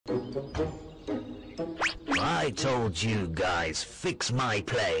I told you guys, fix my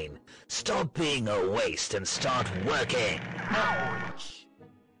plane. Stop being a waste and start working. Ouch!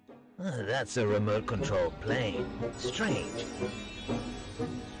 That's a remote-controlled plane. Strange.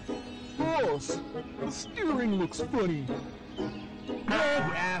 Boss, the steering looks funny.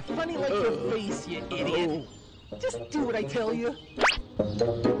 Yeah, funny like your face, you idiot. Just do what I tell you.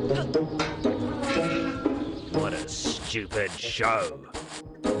 What a stupid show.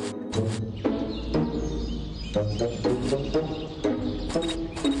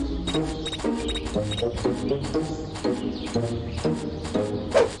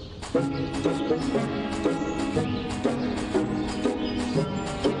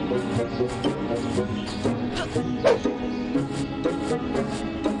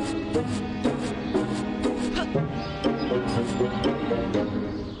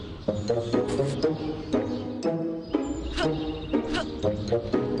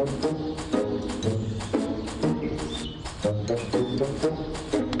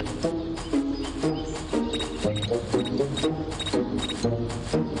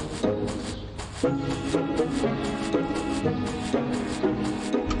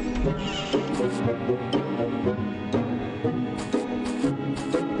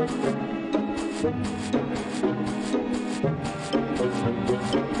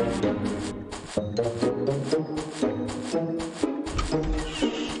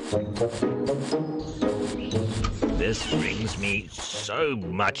 This brings me so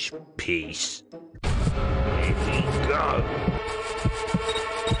much peace. Here we go.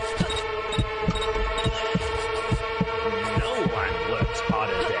 No one works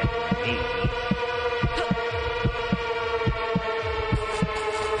harder than me.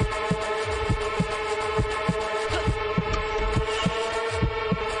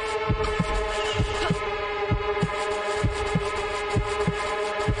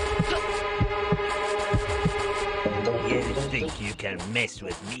 You think you can mess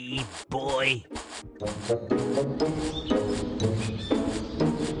with me, boy?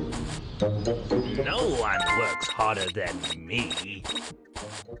 No one works harder than me.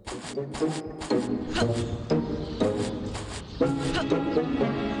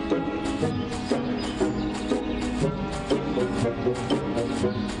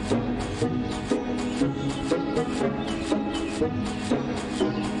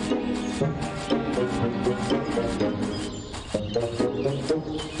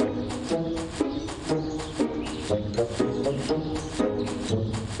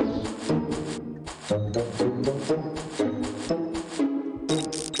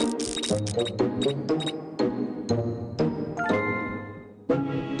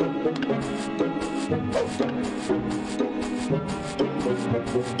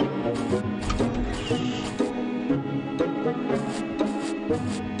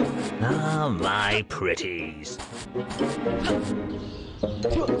 Ah, my pretties. Ready,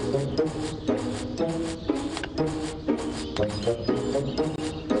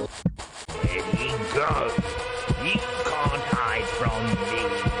 go. You can't hide from me.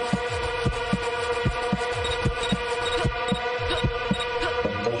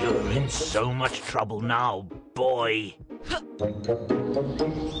 You're in so much trouble now, boy.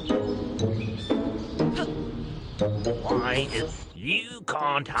 Why, if you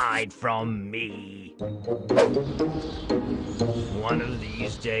can't hide from me. One of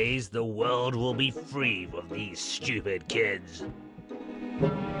these days, the world will be free of these stupid kids.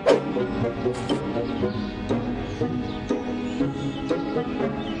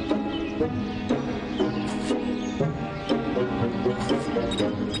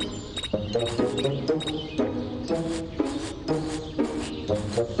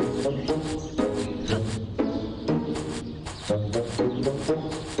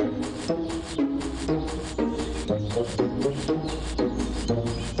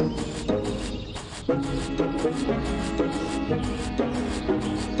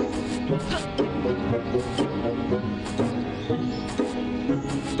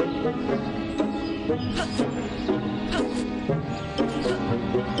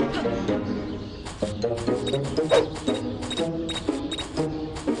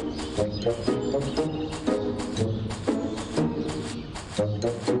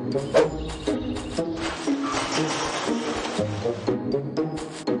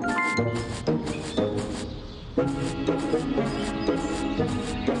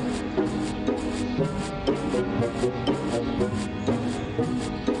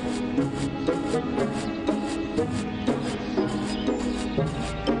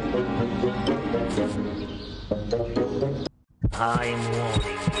 I'm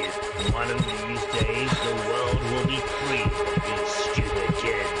warning you, one of these days the world will be free of these stupid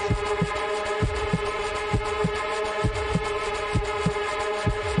kids.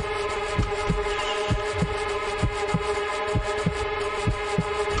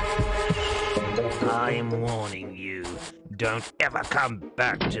 don't ever come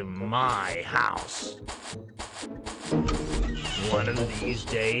back to my house. One of these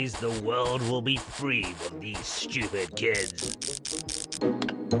days, the world will be free of these stupid kids.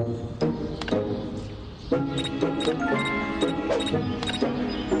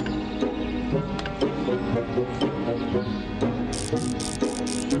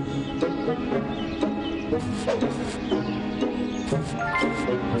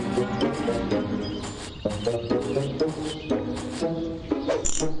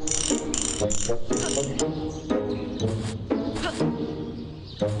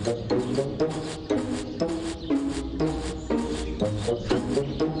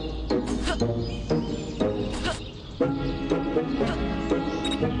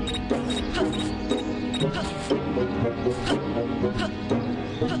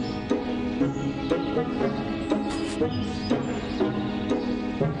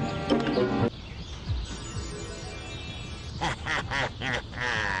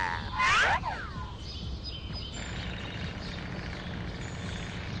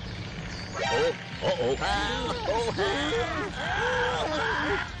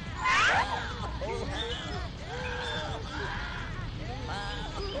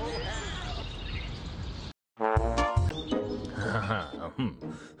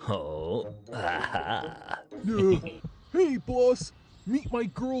 Hey, boss. Meet my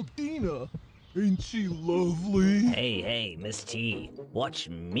girl Dina. Ain't she lovely? Hey, Miss T, watch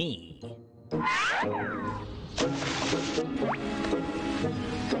me.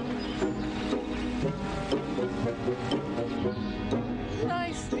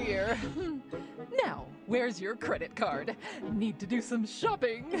 Nice, dear. Now, where's your credit card? Need to do some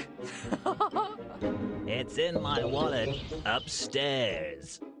shopping. It's in my wallet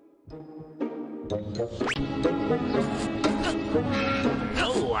upstairs.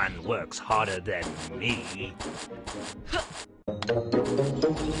 No one works harder than me.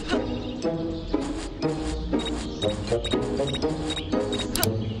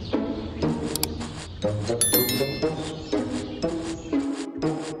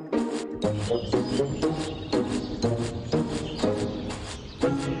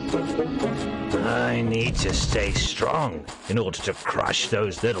 I need to stay strong in order to crush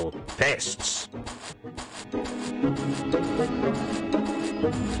those little pests.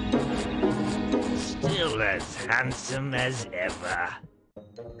 Still as handsome as ever.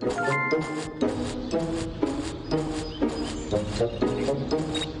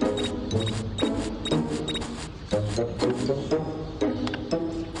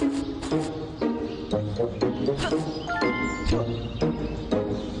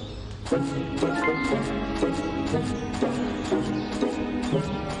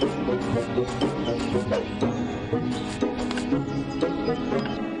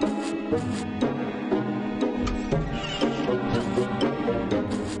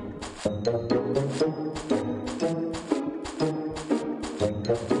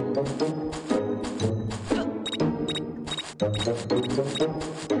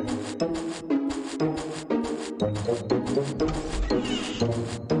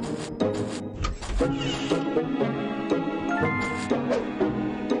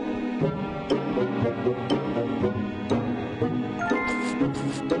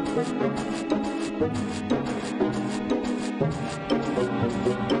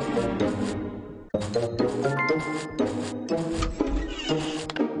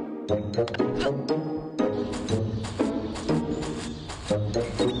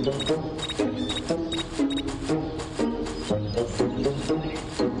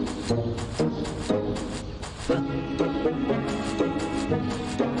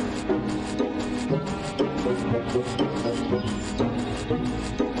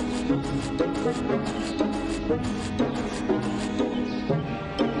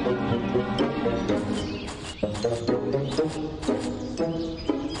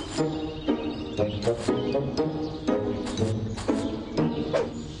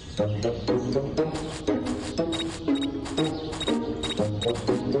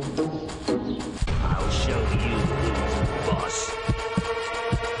 I'll show you who's boss.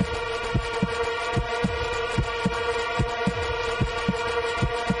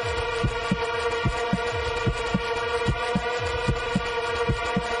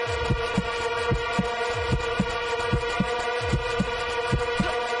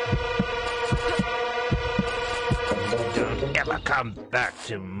 Don't ever come back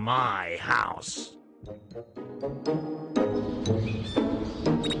to my house.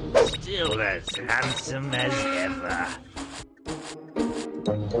 Still as handsome as ever.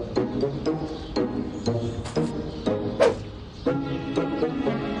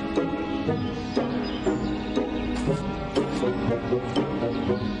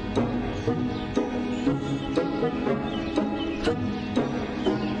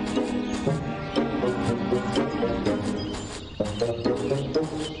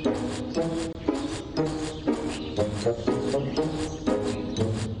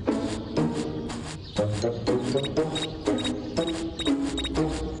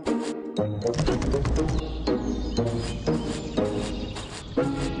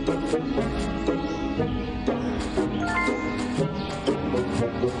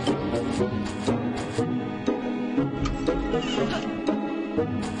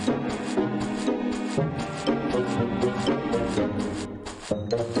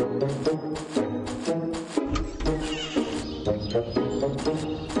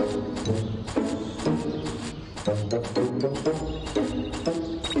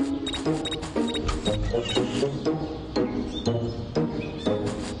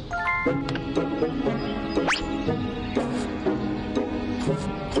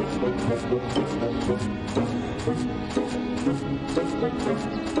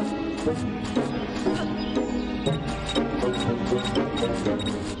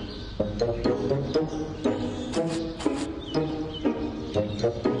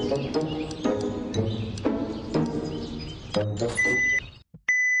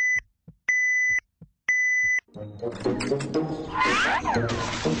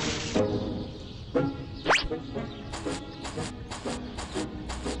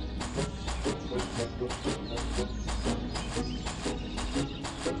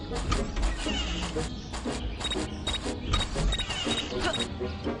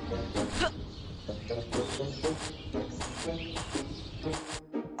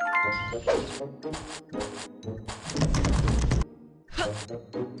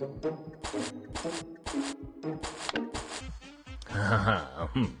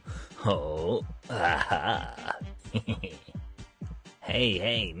 Oh, aha.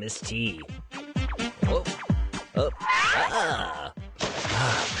 Hey, Miss T. Oh, ah.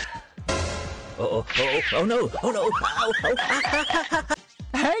 Oh no, ow.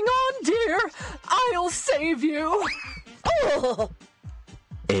 Hang on, dear. I'll save you. Oh.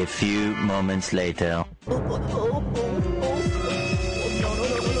 A few moments later.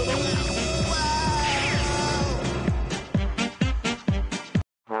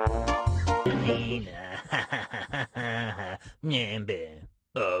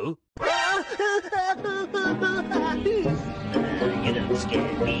 Oh? You don't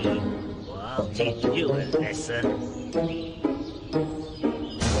scare me. Well, I'll teach you a lesson.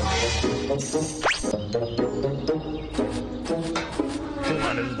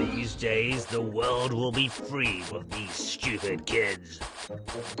 One of these days, the world will be free of these stupid kids.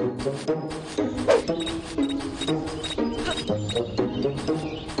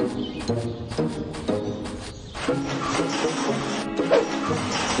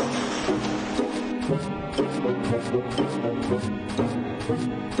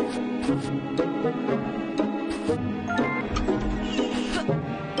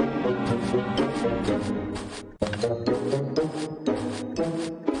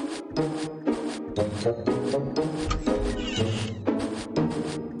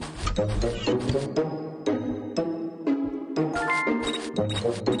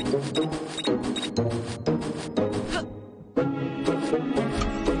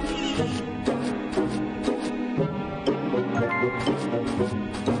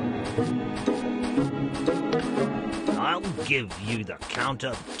 I'll give you the count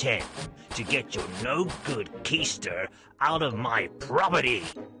of 10 to get your no-good keister out of my property.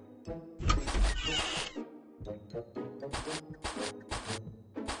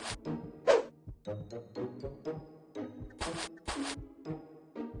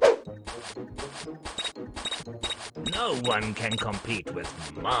 No one can compete with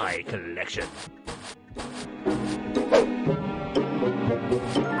my collection.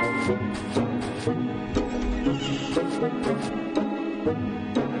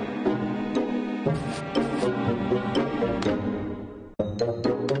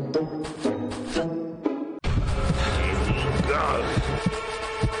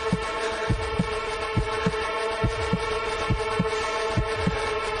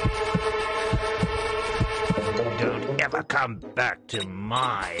 Don't ever come back to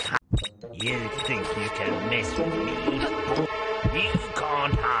my house. You think you can mess with me? You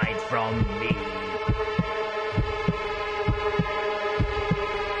can't hide from me.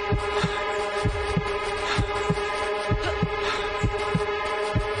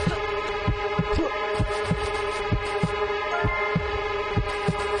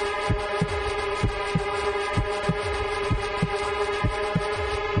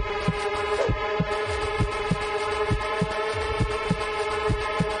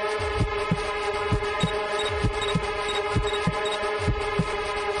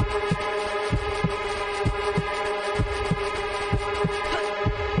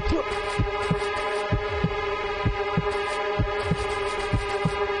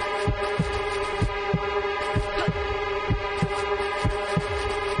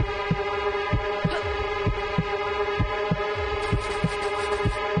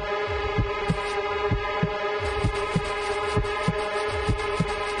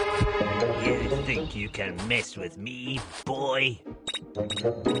 think you can mess with me, boy?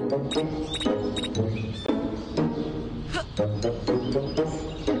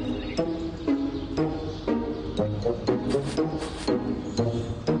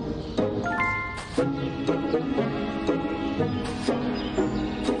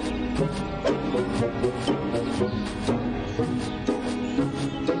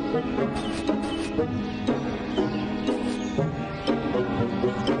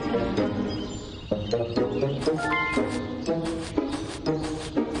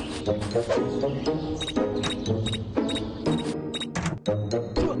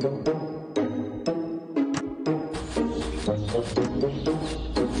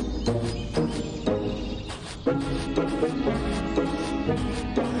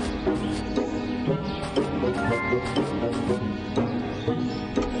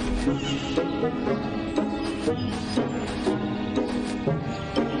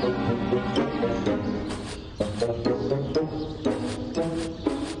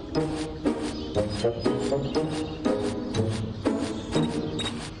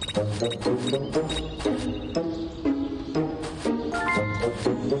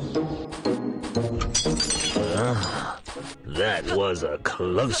 That was a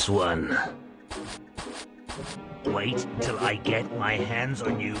close one. Wait till I get my hands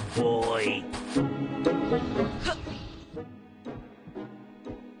on you, boy.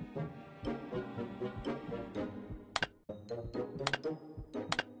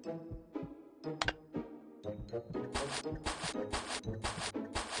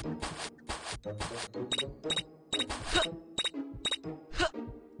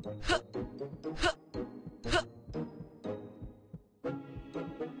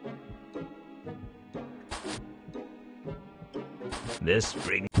 This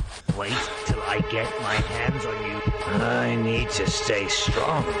brings... Wait till I get my hands on you. I need to stay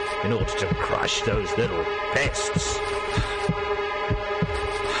strong in order to crush those little pests.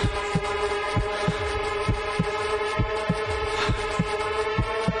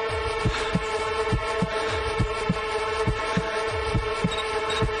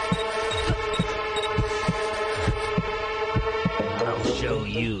 I'll show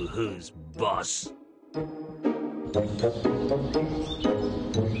you who's boss.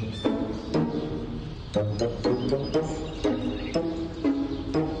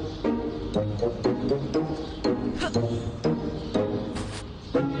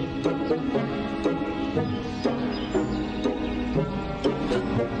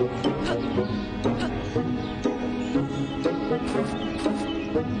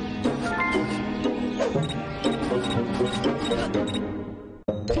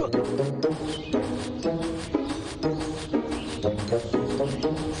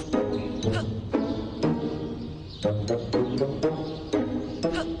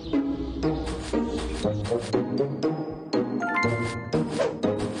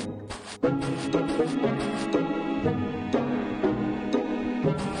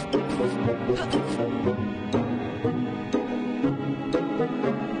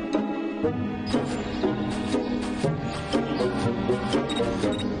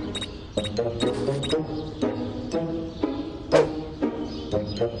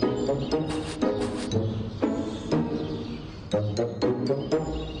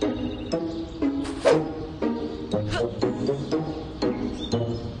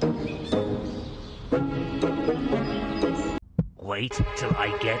 Wait till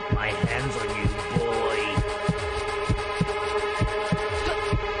I get my hands on you, boy.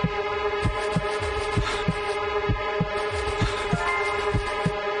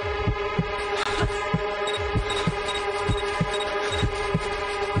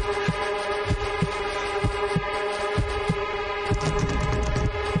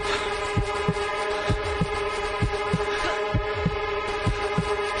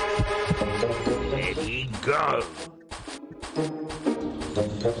 Ready, go!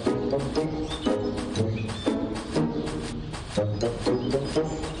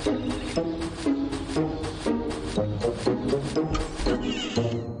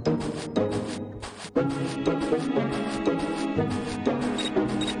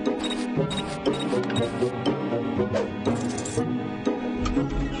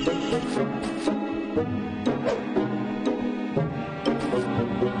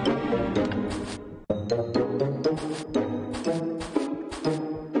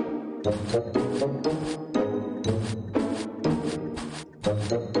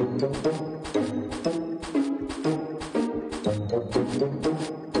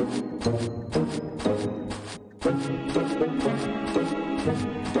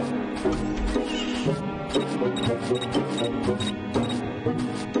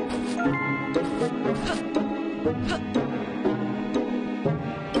 I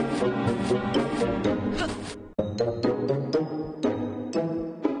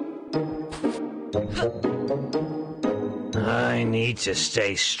need to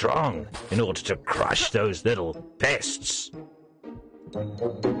stay strong in order to crush those little pests.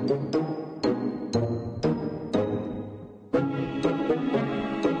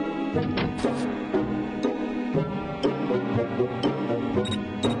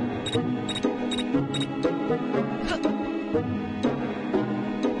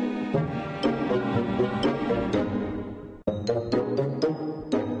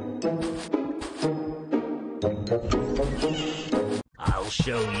 I'll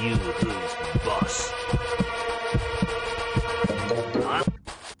show you who's boss. Up,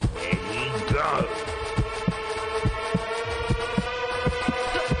 ready, go!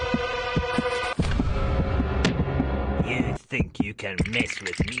 You think you can mess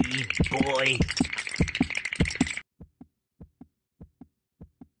with me, boy?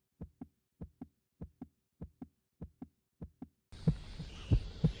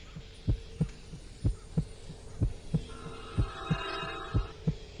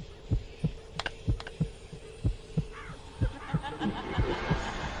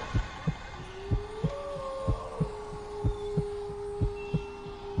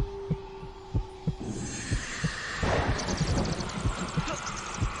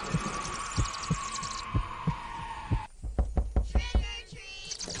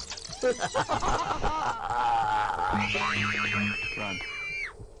 Run.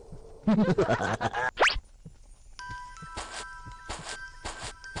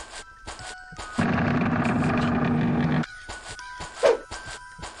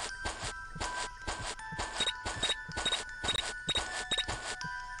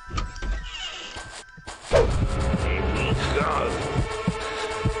 Here we go!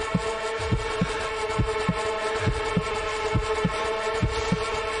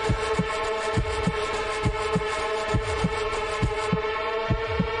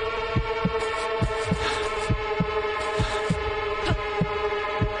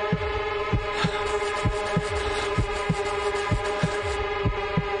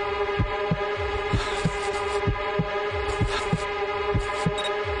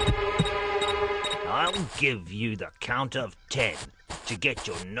 I'll give you the count of 10 to get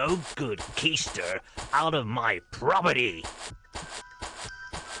your no-good keister out of my property.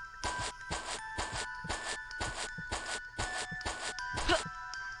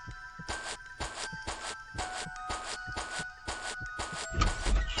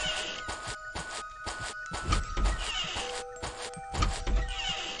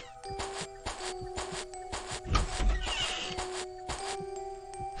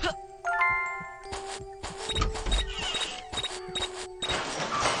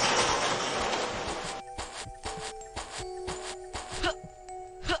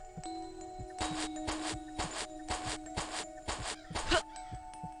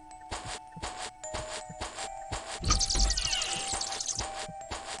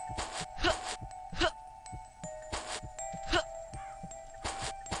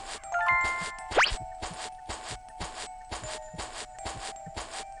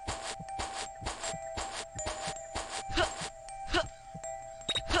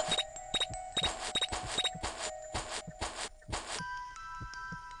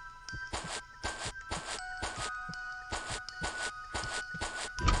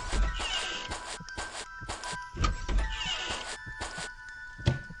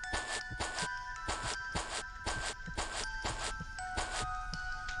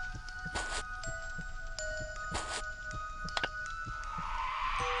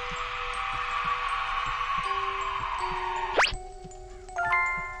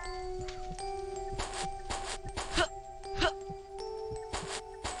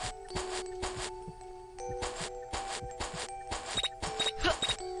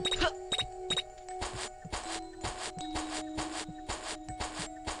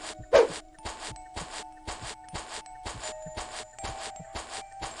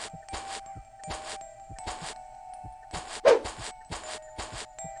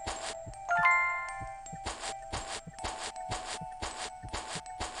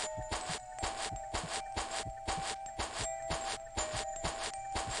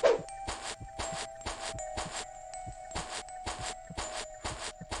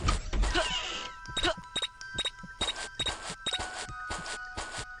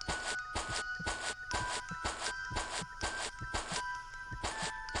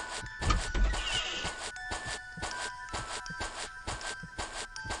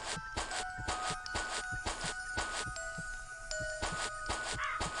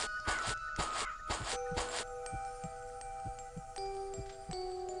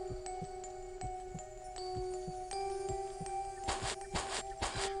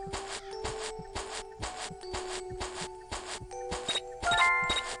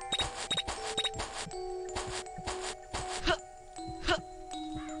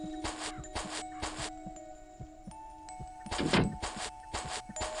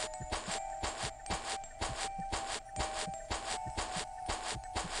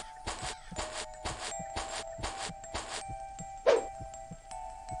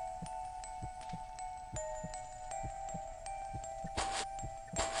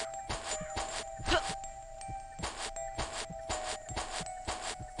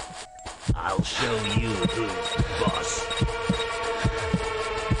 I'll show you who's boss.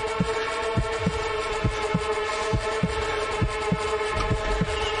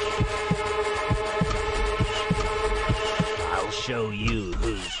 I'll show you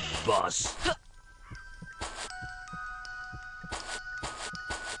who's boss.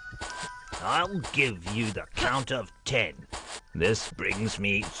 I'll give you the count of 10. This brings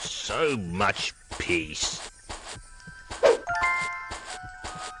me so much peace.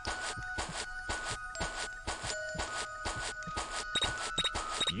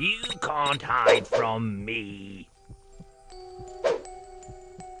 You can't hide from me.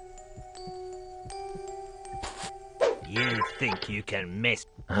 You think you can mess...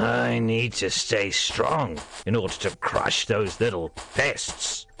 I need to stay strong in order to crush those little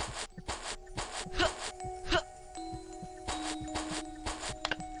pests.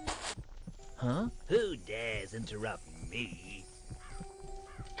 Huh? Who dares interrupt me?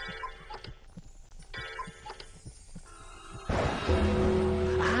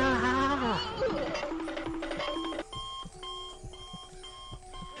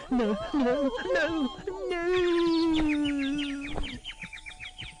 No, no, no!